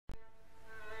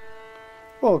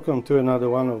Welcome to another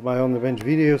one of my on the bench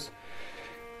videos.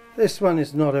 This one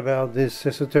is not about this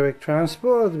esoteric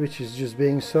transport which is just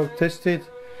being self-tested.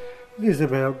 It is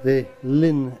about the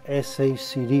Linn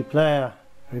SACD player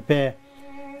repair.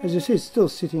 As you see, it's still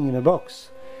sitting in a box.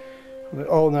 The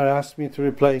owner asked me to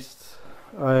replace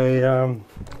a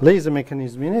laser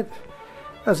mechanism in it,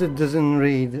 as it doesn't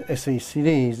read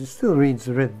SACDs. It still reads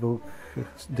the red book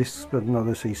discs but not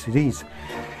SACDs.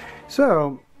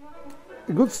 So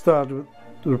a good start with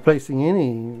replacing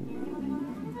any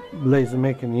laser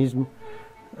mechanism,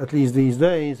 at least these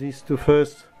days, is to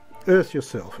first earth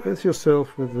yourself. Earth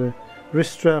yourself with the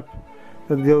wrist strap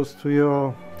that goes to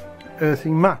your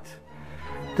earthing mat.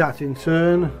 That in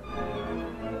turn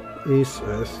is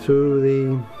earthed to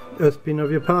the earth pin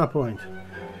of your power point.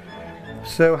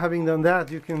 So having done that,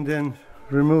 you can then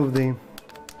remove the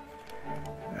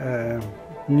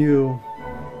new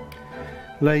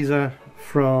laser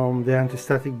from the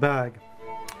anti-static bag.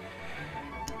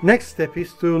 Next step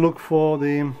is to look for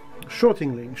the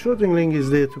shorting link. Shorting link is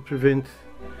there to prevent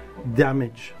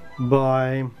damage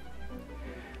by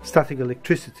static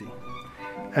electricity,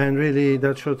 and really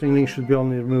that shorting link should be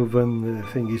only removed when the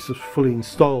thing is fully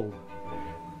installed,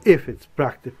 if it's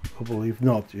practicable. If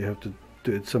not, you have to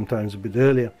do it sometimes a bit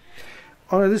earlier.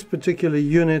 On this particular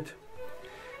unit,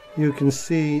 you can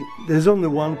see there's only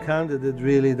one candidate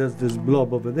really. That's this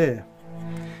blob over there.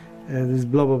 This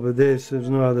blob over there serves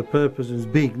no other purpose. It's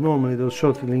big. Normally those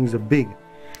shorting links are big.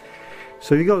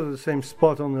 So you go to the same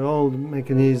spot on the old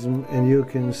mechanism and you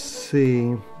can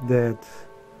see that,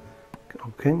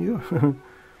 oh, can you?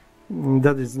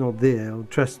 That is not there.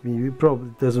 Trust me, it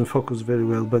probably doesn't focus very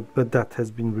well, but that has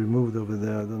been removed over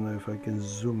there. I don't know if I can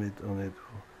zoom it on it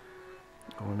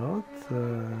or not.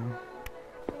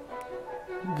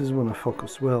 It doesn't want to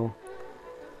focus well.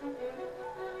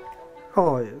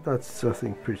 Oh yeah, that's, I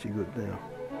think, pretty good now.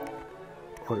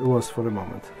 Or it was for a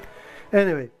moment.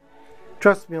 Anyway,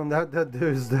 trust me on that, that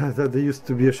there used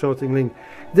to be a shorting link.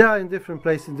 They are in different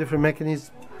places, in different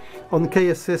mechanisms. On the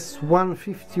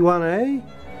KSS-151A,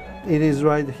 it is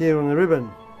right here on the ribbon.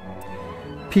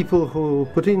 People who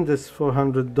put in this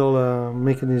 $400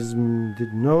 mechanism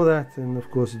didn't know that, and of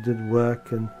course it didn't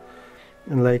work, and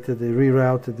later they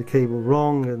rerouted the cable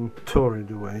wrong and tore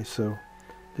it away, so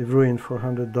they've ruined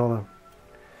 $400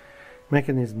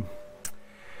 mechanism.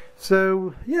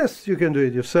 So yes, you can do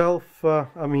it yourself.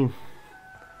 I mean,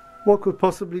 what could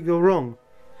possibly go wrong?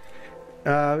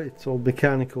 It's all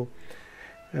mechanical.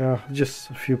 Just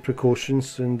a few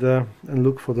precautions, and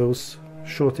look for those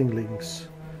shorting links.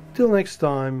 Till next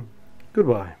time,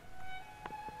 goodbye.